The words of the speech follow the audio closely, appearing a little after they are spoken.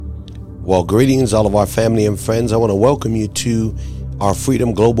Well, greetings, all of our family and friends. I want to welcome you to our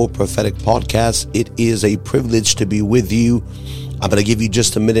Freedom Global Prophetic Podcast. It is a privilege to be with you. I'm going to give you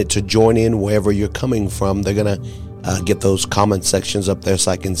just a minute to join in wherever you're coming from. They're going to get those comment sections up there so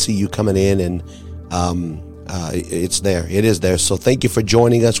I can see you coming in, and it's there. It is there. So thank you for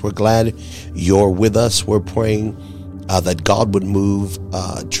joining us. We're glad you're with us. We're praying that God would move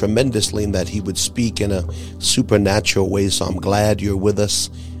tremendously and that he would speak in a supernatural way. So I'm glad you're with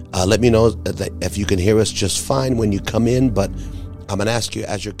us. Let me know that if you can hear us just fine when you come in, but I'm going to ask you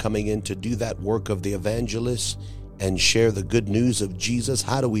as you're coming in to do that work of the evangelist and share the good news of Jesus.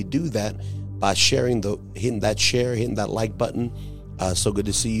 How do we do that? By hitting that like button. So good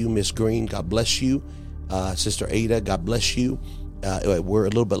to see you, Miss Green. God bless you. Sister Ada, God bless you. We're a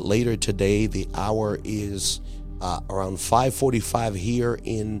little bit later today. The hour is around 5:45 here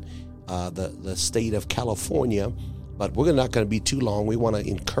in the state of California. But we're not going to be too long. We want to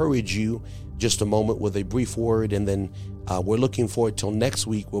encourage you just a moment with a brief word, and then we're looking forward till next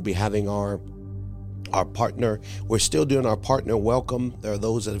week. We'll be having our partner. We're still doing our partner welcome. There are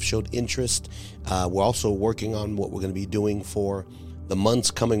those that have showed interest. We're also working on what we're going to be doing for the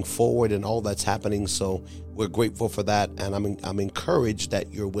months coming forward and all that's happening. So we're grateful for that, and I'm encouraged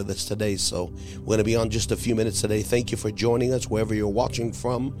that you're with us today. So we're going to be on just a few minutes today. Thank you for joining us wherever you're watching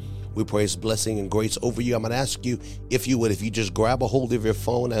from. We pray his blessing and grace over you. I'm going to ask you, if you just grab a hold of your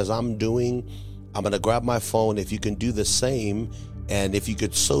phone as I'm doing. I'm going to grab my phone. If you can do the same, and if you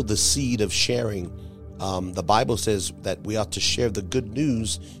could sow the seed of sharing. The Bible says that we ought to share the good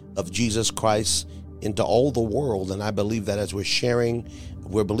news of Jesus Christ into all the world. And I believe that as we're sharing,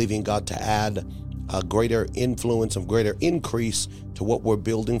 we're believing God to add a greater influence, of greater increase to what we're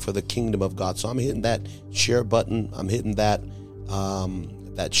building for the kingdom of God. So I'm hitting that share button. I'm hitting that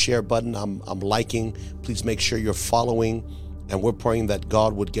share button. I'm liking. Please make sure you're following. And we're praying that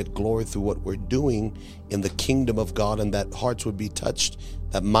God would get glory through what we're doing in the kingdom of God, and that hearts would be touched,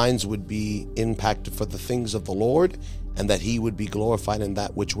 that minds would be impacted for the things of the Lord, and that he would be glorified in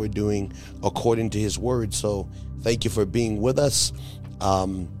that which we're doing according to his word. So thank you for being with us.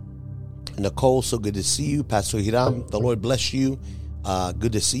 Nicole, so good to see you. Pastor Hiram, the Lord bless you.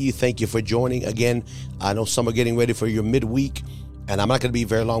 Good to see you. Thank you for joining. Again, I know some are getting ready for your midweek, and I'm not going to be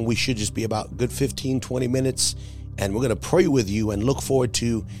very long. We should just be about good 15, 20 minutes. And we're going to pray with you and look forward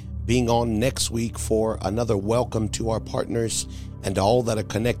to being on next week for another welcome to our partners and to all that are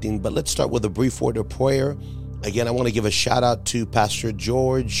connecting. But let's start with a brief word of prayer. Again, I want to give a shout out to Pastor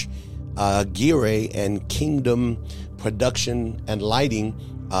George Gire and Kingdom Production and Lighting.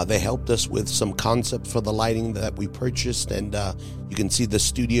 They helped us with some concepts for the lighting that we purchased, and you can see the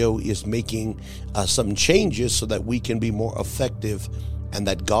studio is making some changes so that we can be more effective and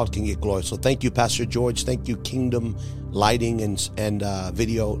that God can get glory. So thank you, Pastor George. Thank you, Kingdom Lighting and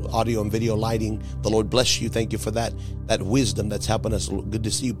video, audio and video lighting. The Lord bless you. Thank you for that wisdom that's helping us. Good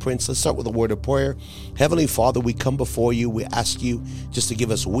to see you, Prince. Let's start with a word of prayer. Heavenly Father, we come before you. We ask you just to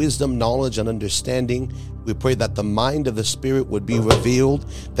give us wisdom, knowledge, and understanding. We pray that the mind of the Spirit would be revealed,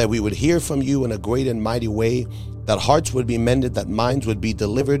 that we would hear from you in a great and mighty way, that hearts would be mended, that minds would be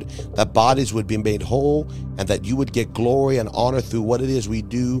delivered, that bodies would be made whole, and that you would get glory and honor through what it is we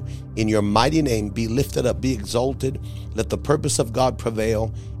do. In your mighty name, be lifted up, be exalted. Let the purpose of God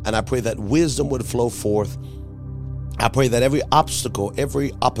prevail. And I pray that wisdom would flow forth. I pray that every obstacle,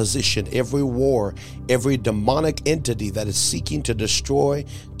 every opposition, every war, every demonic entity that is seeking to destroy,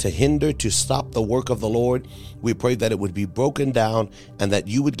 to hinder, to stop the work of the Lord, we pray that it would be broken down and that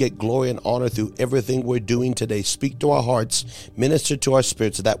you would get glory and honor through everything we're doing today. Speak to our hearts, minister to our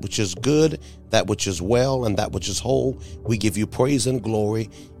spirits, that which is good, that which is well, and that which is whole. We give you praise and glory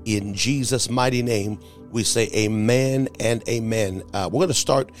in Jesus' mighty name. We say amen and amen. We're going to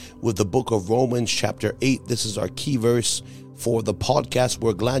start with the book of Romans chapter 8. This is our key verse for the podcast.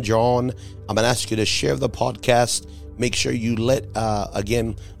 We're glad you're on. I'm going to ask you to share the podcast. Make sure you let,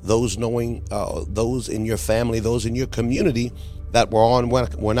 again, those knowing, those in your family, those in your community that we're on.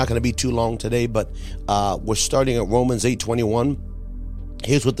 We're not going to be too long today, but we're starting at Romans 8:21.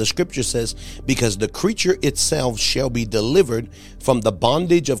 Here's what the scripture says: because the creature itself shall be delivered from the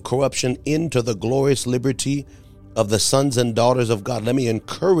bondage of corruption into the glorious liberty of the sons and daughters of God. Let me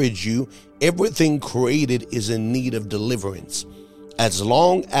encourage you. Everything created is in need of deliverance. As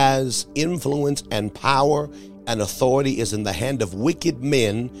long as influence and power and authority is in the hand of wicked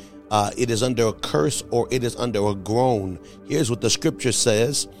men, it is under a curse or it is under a groan. Here's what the scripture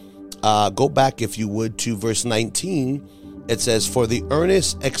says. Go back, if you would, to verse 19. It says, for the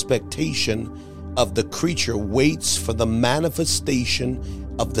earnest expectation of the creature waits for the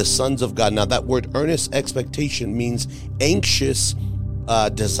manifestation of the sons of God. Now that word earnest expectation means anxious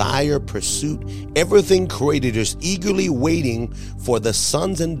desire, pursuit. Everything created is eagerly waiting for the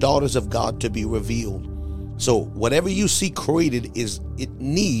sons and daughters of God to be revealed. So whatever you see created it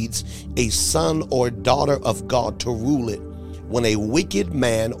needs a son or daughter of God to rule it. When a wicked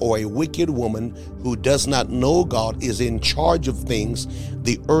man or a wicked woman who does not know God is in charge of things,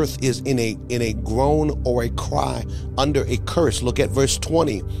 the earth is in a groan or a cry under a curse. Look at verse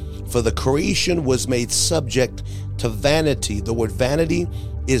 20. For the creation was made subject to vanity. The word vanity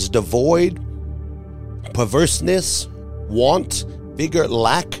is devoid, perverseness, want, vigor,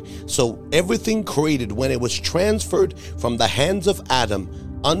 lack. So everything created, when it was transferred from the hands of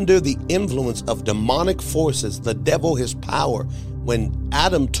Adam under the influence of demonic forces, the devil, his power, when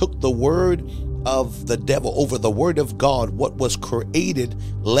Adam took the word of the devil over the word of God, what was created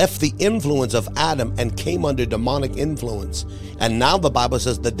left the influence of Adam and came under demonic influence. And now the Bible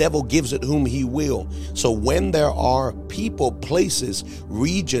says the devil gives it whom he will. So when there are people, places,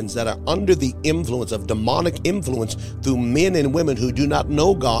 regions that are under the influence of demonic influence through men and women who do not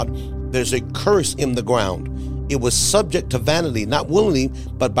know God, there's a curse in the ground. It was subject to vanity, not willingly,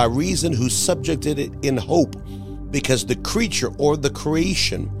 but by reason who subjected it in hope, because the creature or the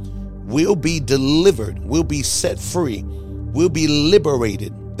creation will be delivered, will be set free, will be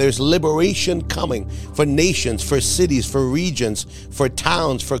liberated. There's liberation coming for nations, for cities, for regions, for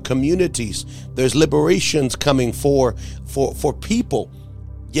towns, for communities. There's liberations coming for people.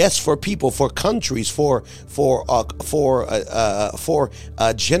 Yes, for people, for countries, for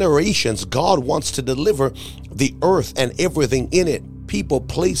generations. God wants to deliver the earth and everything in it. People,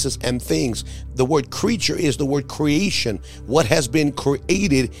 places, and things. The word creature is the word creation. What has been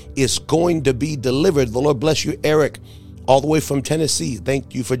created is going to be delivered. The Lord bless you, Eric, all the way from Tennessee.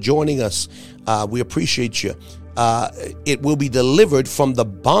 Thank you for joining us. We appreciate you. It will be delivered from the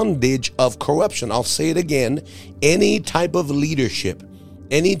bondage of corruption. I'll say it again. Any type of leadership,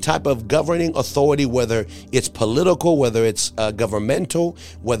 any type of governing authority, whether it's political, whether it's governmental,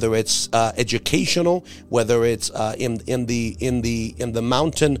 whether it's educational, whether it's in the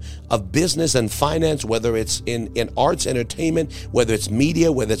mountain of business and finance, whether it's in arts, entertainment, whether it's media,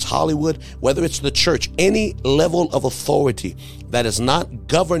 whether it's Hollywood, whether it's the church, any level of authority that is not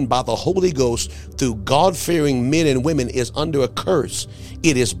governed by the Holy Ghost through God-fearing men and women is under a curse.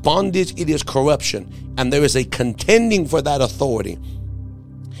 It is bondage, it is corruption, and there is a contending for that authority.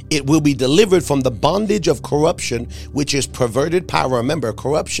 It will be delivered from the bondage of corruption, which is perverted power. Remember,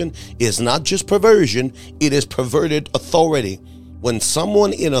 corruption is not just perversion, it is perverted authority. When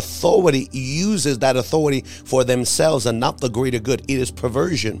someone in authority uses that authority for themselves and not the greater good, it is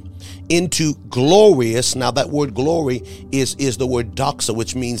perversion. Into glorious, now that word glory is the word doxa,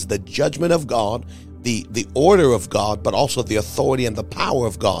 which means the judgment of God, the order of God, but also the authority and the power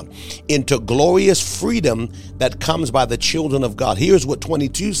of God, into glorious freedom that comes by the children of God. Here's what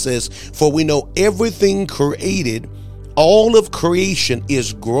 22 says, for we know everything created, all of creation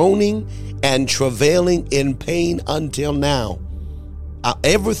is groaning and travailing in pain until now.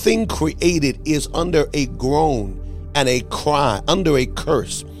 Everything created is under a groan and a cry, under a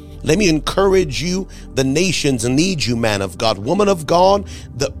curse. Let me encourage you. The nations need you, man of God, woman of God.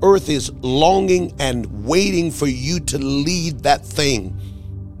 The earth is longing and waiting for you to lead that thing,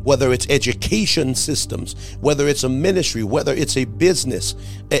 whether it's education systems, whether it's a ministry, whether it's a business,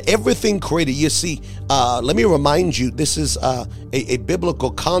 everything created. You see, let me remind you, this is a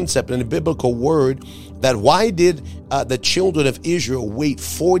biblical concept and a biblical word, that why did the children of Israel wait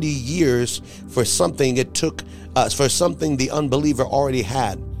 40 years for something it took, for something the unbeliever already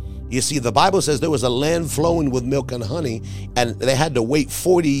had? You see, the Bible says there was a land flowing with milk and honey, and they had to wait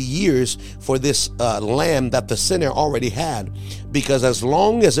 40 years for this lamb that the sinner already had, because as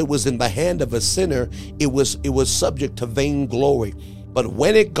long as it was in the hand of a sinner, it was subject to vainglory. But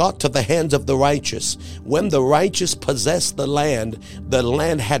when it got to the hands of the righteous, when the righteous possessed the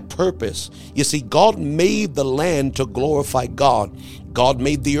land had purpose. You see, God made the land to glorify God. God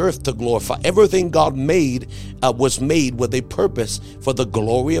made the earth to glorify. Everything God made was made with a purpose for the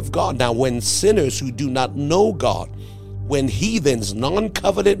glory of God. Now, when sinners who do not know God, when heathens,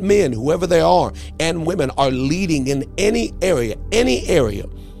 non-covenant men, whoever they are, and women are leading in any area,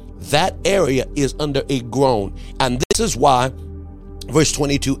 that area is under a groan. And this is why, verse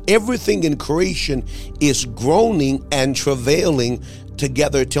 22, everything in creation is groaning and travailing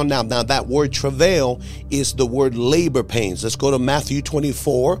together till now. Now that word travail is the word labor pains. Let's go to Matthew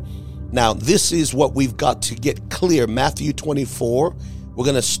 24. Now this is what we've got to get clear. Matthew 24. We're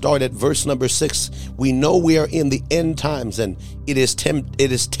going to start at verse number 6. We know we are in the end times, and it is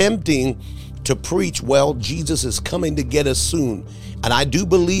tempting to preach, well, Jesus is coming to get us soon. And I do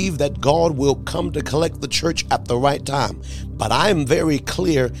believe that God will come to collect the church at the right time. But I am very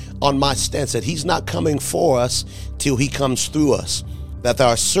clear on my stance that he's not coming for us till he comes through us. That there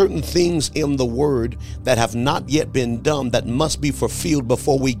are certain things in the word that have not yet been done that must be fulfilled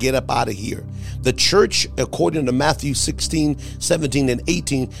before we get up out of here. The church, according to Matthew 16, 17, and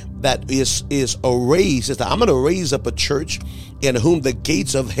 18, that is raised. Is that I'm going to raise up a church in whom the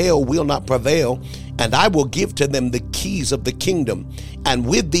gates of hell will not prevail, and I will give to them the keys of the kingdom. And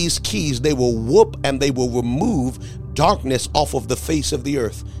with these keys, they will whoop and they will remove darkness off of the face of the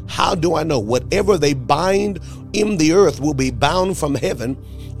earth. How do I know? Whatever they bind in the earth will be bound from heaven.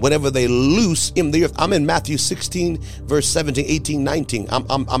 Whatever they loose in the earth. I'm in Matthew 16, verse 17, 18, 19.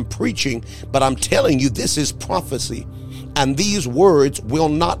 I'm preaching, but I'm telling you, this is prophecy. And these words will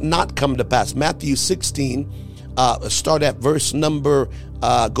not come to pass. Matthew 16, start at verse number,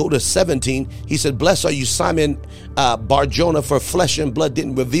 go to 17. He said, blessed are you, Simon Bar-Jonah, for flesh and blood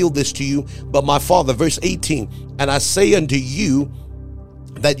didn't reveal this to you, but my Father. Verse 18, and I say unto you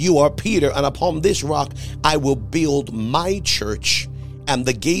that you are Peter, and upon this rock I will build my church, and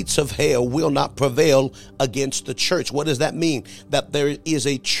the gates of hell will not prevail against the church. What does that mean? That there is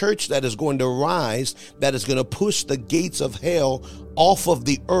a church that is going to rise, that is going to push the gates of hell off of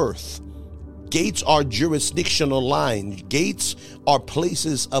the earth. Gates are jurisdictional lines. Gates are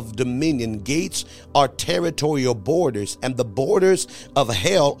places of dominion. Gates are territorial borders. And the borders of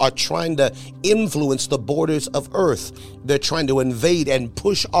hell are trying to influence the borders of earth. They're trying to invade and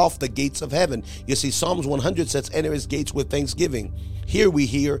push off the gates of heaven. You see, Psalms 100 says, enter his gates with thanksgiving. Here we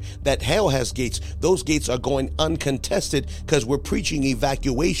hear that hell has gates. Those gates are going uncontested because we're preaching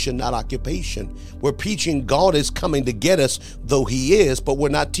evacuation, not occupation. We're preaching God is coming to get us, though he is, but we're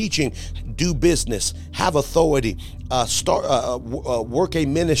not teaching do business, have authority, work a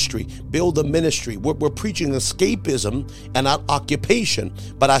ministry, build a ministry. We're preaching escapism and not occupation.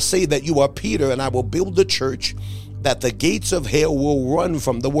 But I say that you are Peter, and I will build the church, that the gates of hell will run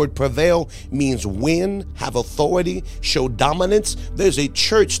from. The word prevail means win, have authority, show dominance. There's a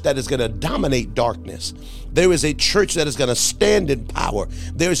church that is going to dominate darkness. There is a church that is going to stand in power.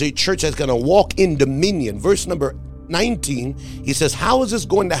 There's a church that's going to walk in dominion. Verse number 19, he says, how is this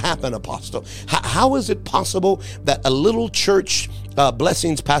going to happen, Apostle? How is it possible that a little church,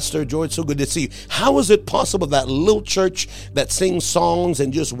 blessings, Pastor George, so good to see you. How is it possible that little church that sings songs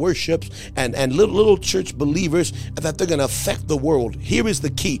and just worships and little church believers, that they're going to affect the world? Here is the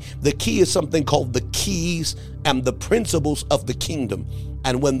key. The key is something called the keys and the principles of the kingdom.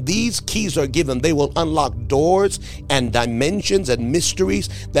 And when these keys are given, they will unlock doors and dimensions and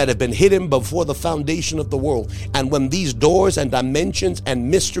mysteries that have been hidden before the foundation of the world. And when these doors and dimensions and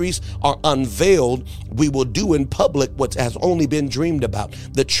mysteries are unveiled, we will do in public what has only been dreamed about.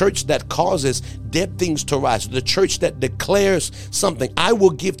 The church that causes dead things to rise, the church that declares something. I will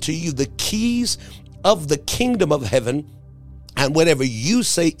give to you the keys of the kingdom of heaven, and whatever you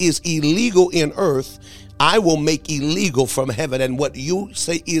say is illegal in earth, I will make illegal from heaven. And what you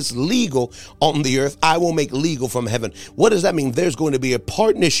say is legal on the earth, I will make legal from heaven. What does that mean? There's going to be a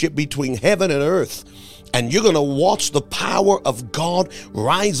partnership between heaven and earth. And you're going to watch the power of God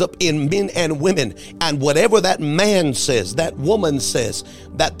rise up in men and women. And whatever that man says, that woman says,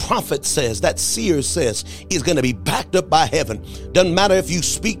 that prophet says, that seer says, is going to be backed up by heaven. Doesn't matter if you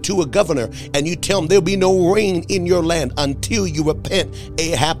speak to a governor and you tell him there'll be no rain in your land until you repent.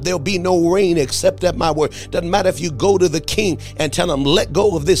 Ahab, there'll be no rain except at my word. Doesn't matter if you go to the king and tell him, let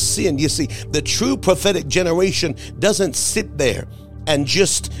go of this sin. You see, the true prophetic generation doesn't sit there and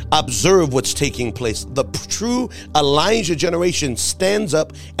just observe what's taking place. The true Elijah generation stands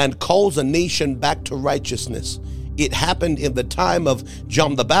up and calls a nation back to righteousness. It happened in the time of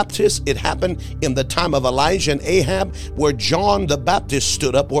John the Baptist. It happened in the time of Elijah and Ahab, where John the Baptist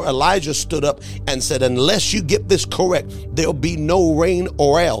stood up, where Elijah stood up and said, unless you get this correct, there'll be no rain,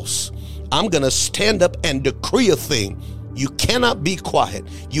 or else I'm going to stand up and decree a thing. You cannot be quiet.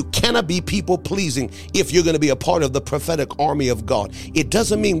 You cannot be people pleasing if you're going to be a part of the prophetic army of God. It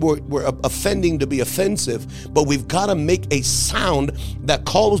doesn't mean we're offending to be offensive, but we've got to make a sound that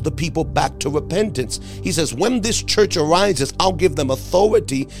calls the people back to repentance. He says, when this church arises, I'll give them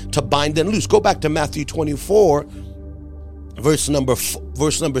authority to bind and loose. Go back to Matthew 24, verse number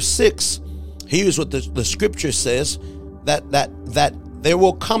 6. Here's what the scripture says, that there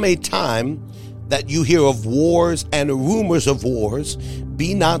will come a time that you hear of wars and rumors of wars.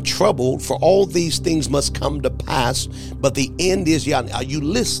 Be not troubled, for all these things must come to pass, but the end is yet. Are you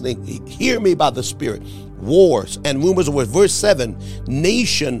listening? Hear me by the Spirit. Wars and rumors of wars. Verse 7,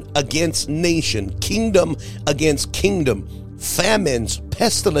 nation against nation, kingdom against kingdom, famines,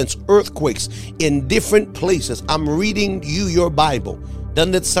 pestilence, earthquakes in different places. I'm reading you your Bible.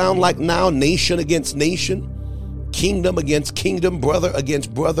 Doesn't it sound like now nation against nation, kingdom against kingdom, brother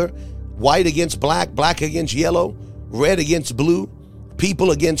against brother, white against black, black against yellow, red against blue,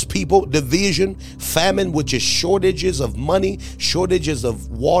 people against people, division, famine, which is shortages of money, shortages of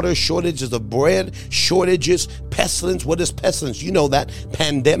water, shortages of bread, shortages, pestilence. What is pestilence? You know that.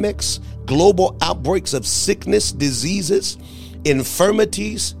 Pandemics, global outbreaks of sickness, diseases,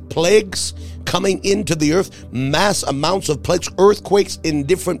 infirmities, plagues coming into the earth, mass amounts of plagues, earthquakes in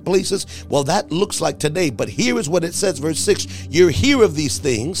different places. Well, that looks like today, but here is what it says, verse 6. You hear of these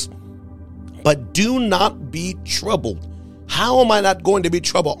things, but do not be troubled. How am I not going to be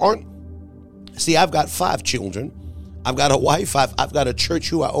troubled? See, I've got 5 children. I've got a wife. I've got a church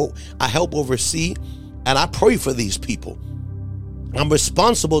who I help oversee, and I pray for these people. I'm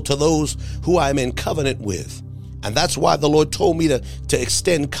responsible to those who I'm in covenant with. And that's why the Lord told me to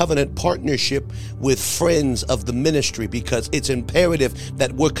extend covenant partnership with friends of the ministry, because it's imperative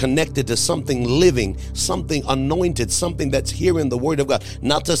that we're connected to something living, something anointed, something that's hearing the word of God.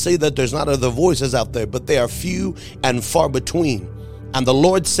 Not to say that there's not other voices out there, but they are few and far between. And the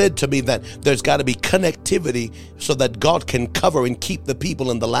Lord said to me that there's got to be connectivity so that God can cover and keep the people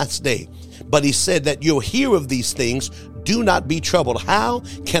in the last day. But he said that you'll hear of these things. Do not be troubled. How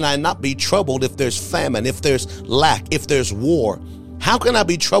can I not be troubled if there's famine, if there's lack, if there's war? How can I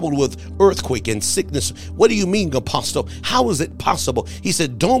be troubled with earthquake and sickness? What do you mean, Apostle? How is it possible? He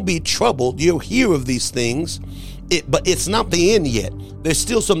said, don't be troubled. You'll hear of these things, but it's not the end yet. There's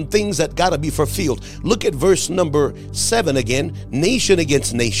still some things that got to be fulfilled. Look at verse number 7 again. Nation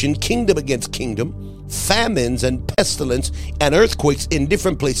against nation, kingdom against kingdom, famines and pestilence and earthquakes in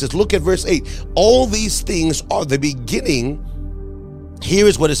different places. Look at verse 8. All these things are the beginning. Here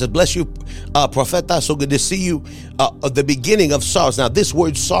is what it says. Bless you, Propheta. So good to see you. The beginning of sorrows. Now, this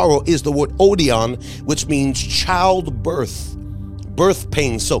word sorrow is the word odion, which means childbirth, birth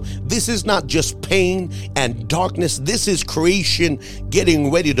pain. So this is not just pain and darkness. This is creation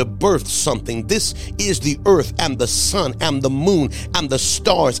getting ready to birth something. This is the earth and the sun and the moon and the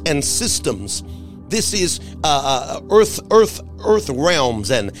stars and systems. This is earth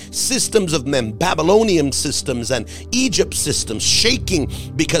realms and systems of men, Babylonian systems and Egypt systems shaking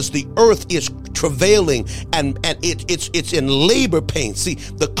because the earth is travailing and it's in labor pains. See,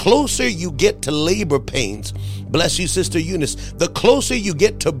 the closer you get to labor pains, bless you, Sister Eunice, the closer you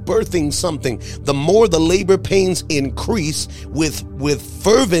get to birthing something, the more the labor pains increase with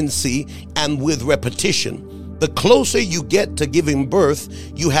fervency and with repetition. The closer you get to giving birth,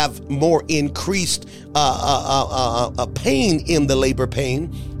 you have more increased pain in the labor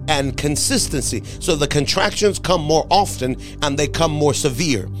pain and consistency. So the contractions come more often and they come more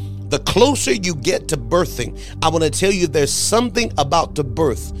severe. The closer you get to birthing, I want to tell you there's something about the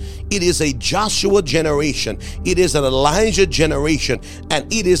birth. It is a Joshua generation. It is an Elijah generation, and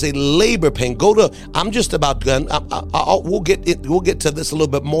it is a labor pain. I'm just about done. We'll get to this a little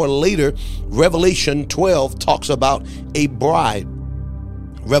bit more later. Revelation 12 talks about a bride.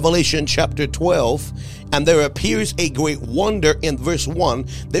 Revelation chapter 12, and there appears a great wonder in verse 1.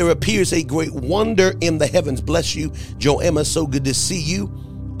 There appears a great wonder in the heavens. Bless you, Joe Emma. So good to see you.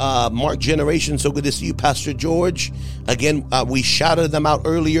 Mark Generation, so good to see you, Pastor George. Again, we shouted them out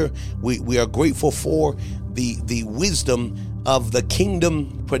earlier. We are grateful for the wisdom of the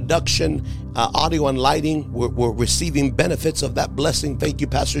kingdom production, audio and lighting. We're receiving benefits of that blessing. Thank you,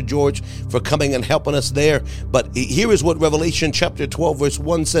 Pastor George, for coming and helping us there. But here is what Revelation chapter 12 verse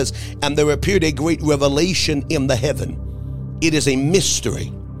 1 says. And there appeared a great revelation in the heaven. It is a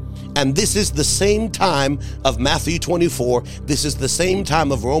mystery. And this is the same time of Matthew 24. This is the same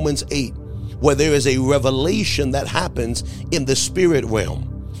time of Romans 8, where there is a revelation that happens in the spirit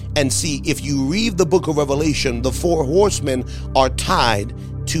realm. And see, if you read the book of Revelation, the 4 horsemen are tied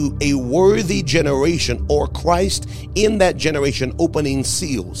to a worthy generation, or Christ in that generation opening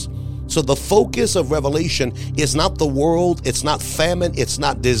seals. So the focus of Revelation is not the world, it's not famine, it's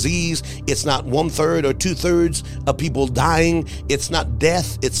not disease, it's not 1/3 or 2/3 of people dying, it's not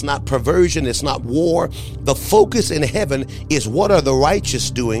death, it's not perversion, it's not war. The focus in heaven is what are the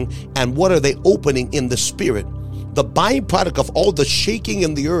righteous doing and what are they opening in the spirit. The byproduct of all the shaking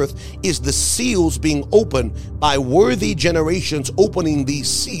in the earth is the seals being opened by worthy generations opening these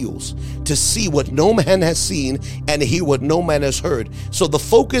seals to see what no man has seen and hear what no man has heard. So the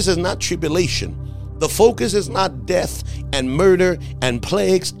focus is not tribulation. The focus is not death and murder and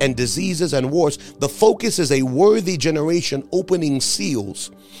plagues and diseases and wars. The focus is a worthy generation opening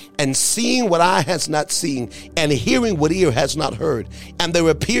seals and seeing what eye has not seen and hearing what ear has not heard. And there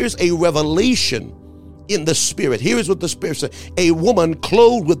appears a revelation in the spirit. Here is what the Spirit said. A woman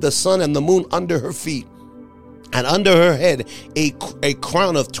clothed with the sun and the moon under her feet, and under her head a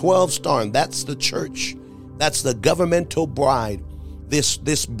crown of 12 stars. That's the church. That's the governmental bride.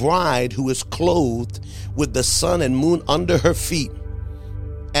 This bride who is clothed with the sun and moon under her feet.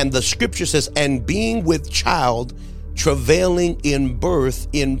 And the scripture says, and being with child, travailing in birth,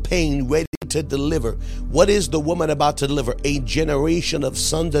 in pain, ready to deliver. What is the woman about to deliver? A generation of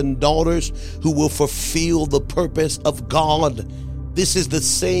sons and daughters who will fulfill the purpose of God. This is the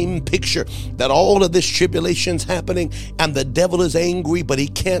same picture that all of this tribulation's happening, and the devil is angry, but he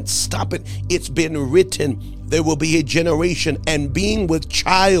can't stop it. It's been written. There will be a generation, and being with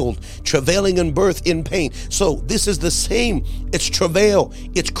child, travailing in birth, in pain. So this is the same. It's travail.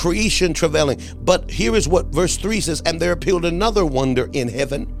 It's creation travailing. But here is what verse 3 says, and there appeared another wonder in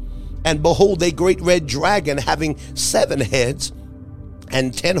heaven. And behold, a great red dragon having 7 heads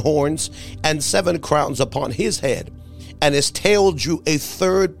and 10 horns and 7 crowns upon his head. And his tail drew a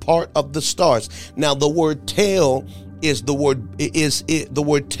third part of the stars. Now the word tail is the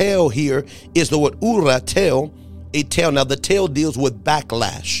word tail here is the word ura, tail, a tail. Now the tail deals with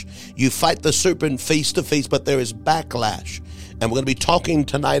backlash. You fight the serpent face to face, but there is backlash. And we're going to be talking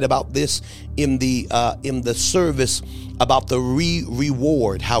tonight about this in the service, about the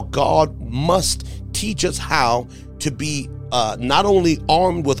reward, how God must teach us how to be not only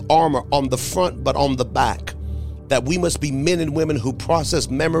armed with armor on the front, but on the back. That we must be men and women who process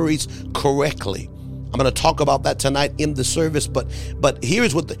memories correctly. I'm going to talk about that tonight in the service, but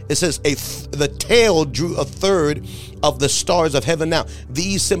here's what it says: the tail drew a third of the stars of heaven. Now,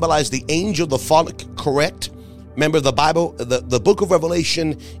 these symbolize the angel, the fallen. Correct? Remember, the Bible, the book of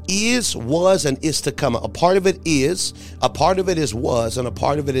Revelation is, was, and is to come. A part of it is, a part of it is was, and a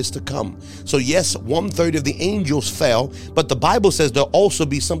part of it is to come. So yes, 1/3 of the angels fell, but the Bible says there'll also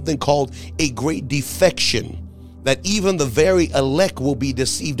be something called a great defection, that even the very elect will be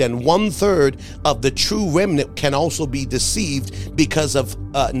deceived, and 1/3 of the true remnant can also be deceived because of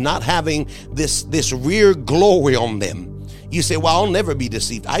not having this rear glory on them. You say, well, I'll never be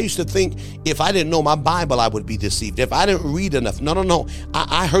deceived. I used to think if I didn't know my Bible, I would be deceived. If I didn't read enough. No.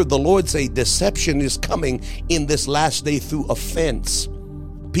 I heard the Lord say deception is coming in this last day through offense.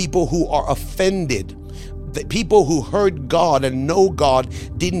 People who are offended. The people who heard God and know God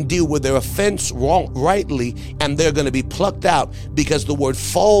didn't deal with their offense rightly, and they're going to be plucked out, because the word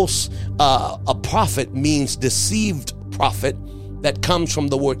false, a prophet, means deceived prophet. That comes from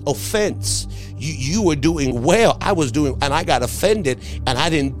the word offense. You were doing well, I was doing, and I got offended, and I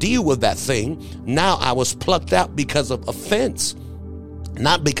didn't deal with that thing. Now I was plucked out because of offense,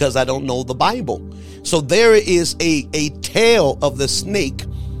 not because I don't know the Bible. So there is a tail of the snake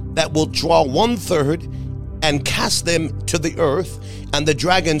that will draw 1/3 and cast them to the earth. And the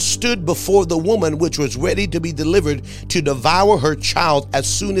dragon stood before the woman, which was ready to be delivered to devour her child as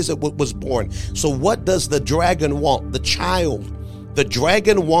soon as it was born. So what does the dragon want? The child. The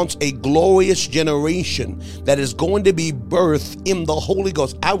dragon wants a glorious generation that is going to be birthed in the Holy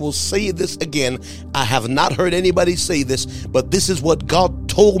Ghost. I will say this again. I have not heard anybody say this, but this is what God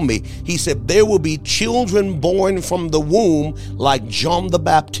told me. He said, there will be children born from the womb like John the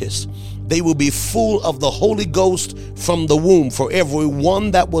Baptist. They will be full of the Holy Ghost from the womb. For every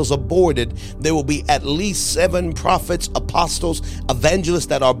one that was aborted, there will be at least 7 prophets, apostles, evangelists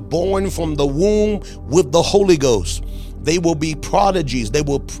that are born from the womb with the Holy Ghost. They will be prodigies. They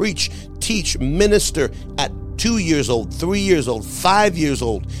will preach, teach, minister at 2 years old, 3 years old, 5 years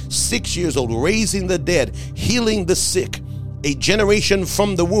old, 6 years old, raising the dead, healing the sick. A generation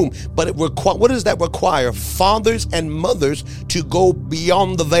from the womb. But what does that require? Fathers and mothers to go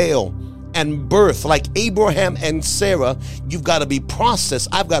beyond the veil and birth. Like Abraham and Sarah, you've got to be processed.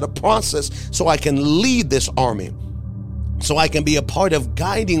 I've got to process so I can lead this army, so I can be a part of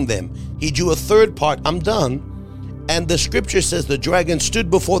guiding them. He drew a third part. I'm done. And the scripture says the dragon stood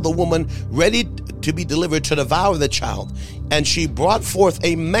before the woman, ready to be delivered to devour the child. And she brought forth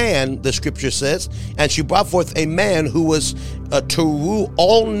a man, the scripture says, and she brought forth a man who was to rule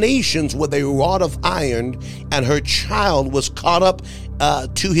all nations with a rod of iron, and her child was caught up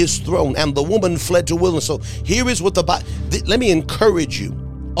to his throne, and the woman fled to wilderness. So here is what the Bible, let me encourage you.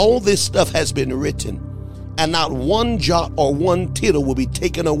 All this stuff has been written. And not one jot or one tittle will be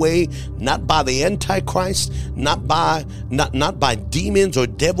taken away, not by the Antichrist, not by demons or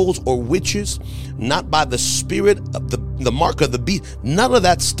devils or witches, not by the spirit of the mark of the beast. None of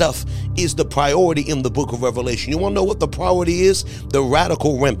that stuff is the priority in the book of Revelation. You want to know what the priority is? The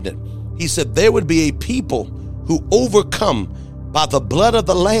radical remnant. He said there would be a people who overcome by the blood of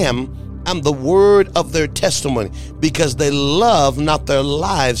the Lamb and the word of their testimony, because they love not their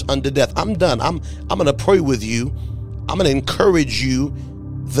lives unto death. I'm done. I'm going to pray with you. I'm going to encourage you.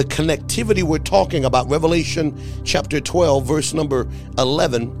 The connectivity we're talking about, Revelation chapter 12, verse number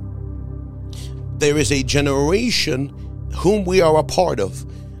 11, there is a generation whom we are a part of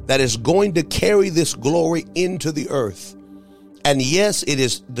that is going to carry this glory into the earth. And yes, it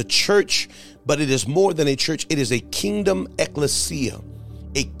is the church, but it is more than a church. It is a kingdom ecclesia,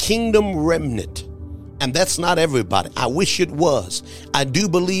 a kingdom remnant. And that's not everybody. I wish it was. I do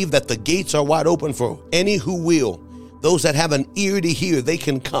believe that the gates are wide open for any who will. Those that have an ear to hear, they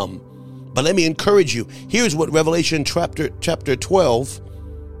can come. But let me encourage you. Here's what Revelation chapter 12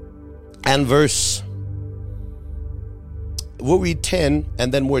 and verse, we'll read 10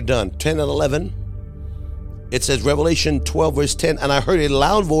 and then we're done. 10 and 11. It says, Revelation 12, verse 10, and I heard a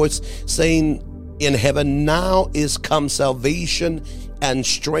loud voice saying in heaven, now is come salvation and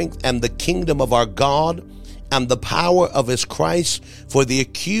strength and the kingdom of our God and the power of his Christ. For the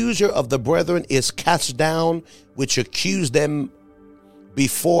accuser of the brethren is cast down, which accused them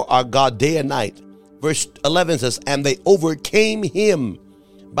before our God day and night. Verse 11 says, and they overcame him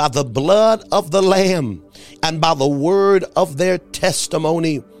by the blood of the Lamb and by the word of their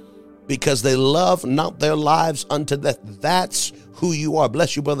testimony, because they love not their lives unto death. That's who you are.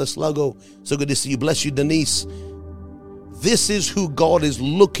 Bless you, Brother Sluggo. So good to see you. Bless you, Denise. This is who God is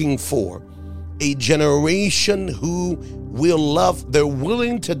looking for. A generation who will love. They're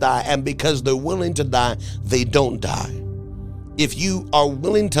willing to die. And because they're willing to die, they don't die. If you are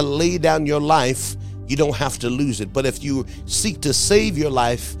willing to lay down your life, you don't have to lose it. But if you seek to save your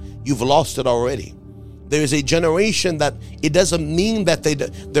life, you've lost it already. There is a generation that it doesn't mean that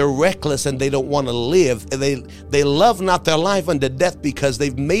they're reckless and they don't want to live. They love not their life unto death because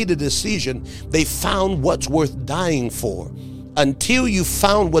they've made a decision. They found what's worth dying for. Until you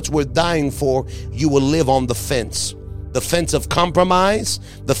found what's worth dying for, you will live on the fence. The fence of compromise,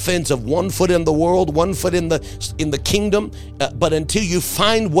 the fence of 1 foot in the world, 1 foot in the kingdom. But until you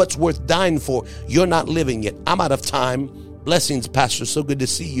find what's worth dying for, you're not living it. I'm out of time. Blessings, Pastor. So good to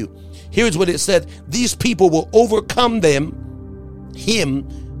see you. Here's what it said. These people will overcome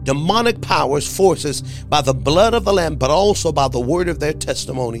him, demonic powers, forces, by the blood of the Lamb, but also by the word of their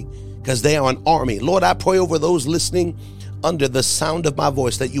testimony, because they are an army. Lord, I pray over those listening under the sound of my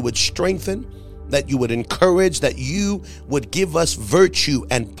voice that you would strengthen, that you would encourage, that you would give us virtue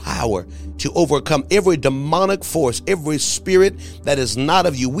and power to overcome every demonic force, every spirit that is not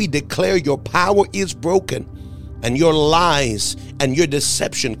of you. We declare your power is broken. And your lies and your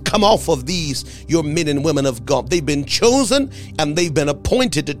deception come off of these, your men and women of God. They've been chosen and they've been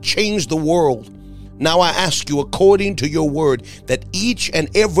appointed to change the world. Now I ask you, according to your word, that each and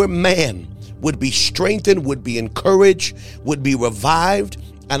every man would be strengthened, would be encouraged, would be revived.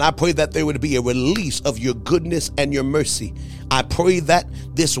 And I pray that there would be a release of your goodness and your mercy. I pray that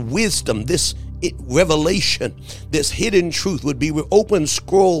this wisdom, this revelation, this hidden truth would be open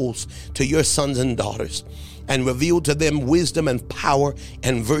scrolls to your sons and daughters, and reveal to them wisdom and power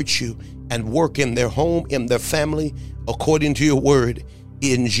and virtue, and work in their home, in their family, according to your word.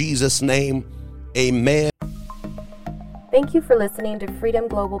 In Jesus' name, amen. Thank you for listening to Freedom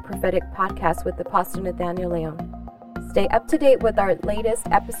Global Prophetic Podcast with Apostle Nathaniel Leon. Stay up to date with our latest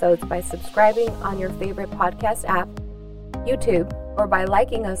episodes by subscribing on your favorite podcast app, YouTube, or by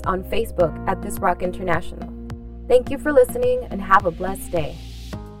liking us on Facebook at This Rock International. Thank you for listening and have a blessed day.